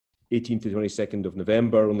18th to 22nd of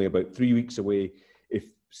November, only about 3 weeks away. If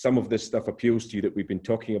some of this stuff appeals to you that we've been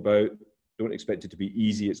talking about, don't expect it to be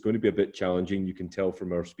easy. It's going to be a bit challenging. You can tell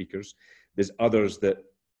from our speakers. There's others that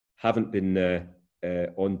haven't been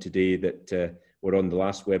on today that were on the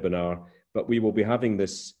last webinar, but we will be having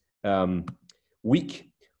this week,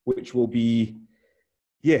 which will be,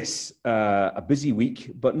 yes, a busy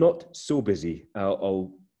week, but not so busy.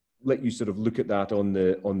 I'll let you sort of look at that on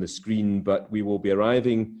the screen, but we will be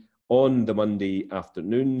arriving on the Monday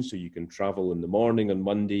afternoon, so you can travel in the morning on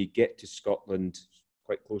Monday, get to Scotland,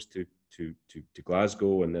 quite close to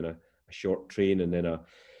Glasgow, and then a short train, and then a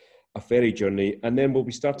ferry journey. And then we'll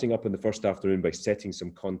be starting up in the first afternoon by setting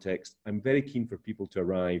some context. I'm very keen for people to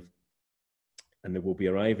arrive, and they will be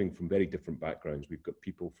arriving from very different backgrounds. We've got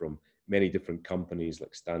people from many different companies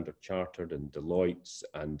like Standard Chartered and Deloitte's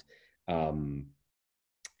and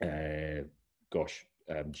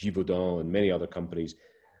Givaudan and many other companies.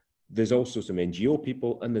 There's also some NGO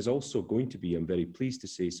people, and there's also going to be, I'm very pleased to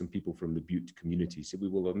say, some people from the Butte community. So we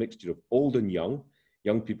will have a mixture of old and young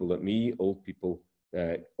people like me, old people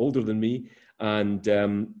older than me, and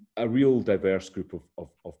a real diverse group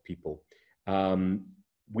of people.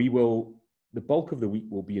 The bulk of the week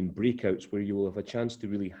will be in breakouts where you will have a chance to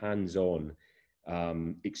really hands-on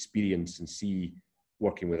experience and see,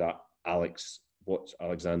 working with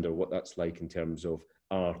Alexander, what that's like in terms of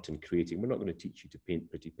art and creating. We're not going to teach you to paint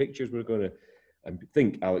pretty pictures. We're going to, I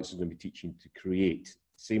think Alex is going to be teaching to create.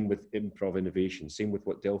 Same with improv innovation. Same with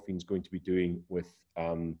what Delphine's going to be doing with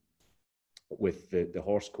the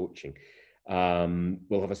horse coaching.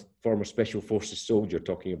 We'll have a former Special Forces soldier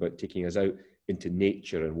talking about taking us out into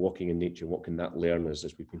nature and walking in nature. What can that learn us,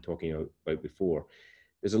 as we've been talking about before?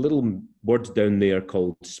 There's a little word down there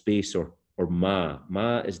called space or ma.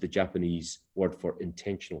 Ma is the Japanese word for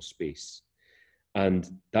intentional space.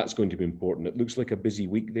 And that's going to be important. It looks like a busy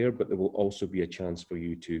week there, but there will also be a chance for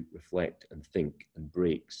you to reflect and think, and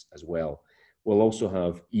breaks as well. We'll also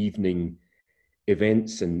have evening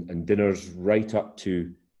events and dinners right up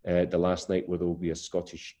to the last night, where there will be a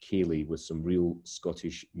Scottish ceilidh with some real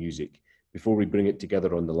Scottish music, before we bring it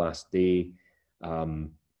together on the last day,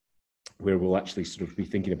 where we'll actually sort of be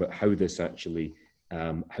thinking about how this actually,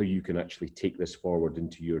 how you can actually take this forward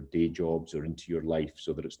into your day jobs or into your life,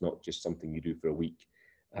 so that it's not just something you do for a week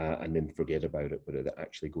and then forget about it, but it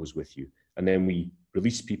actually goes with you. And then we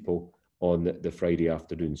release people on the Friday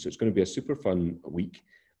afternoon. So it's going to be a super fun week,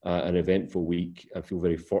 an eventful week. I feel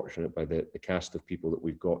very fortunate by the cast of people that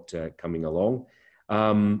we've got coming along.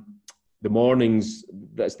 The mornings,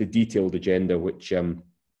 that's the detailed agenda, which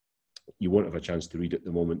you won't have a chance to read at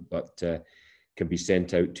the moment, but can be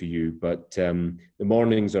sent out to you. But the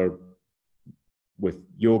mornings are with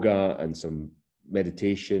yoga and some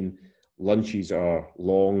meditation. Lunches are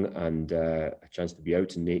long and a chance to be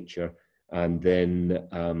out in nature. And then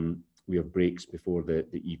we have breaks before the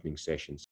evening sessions.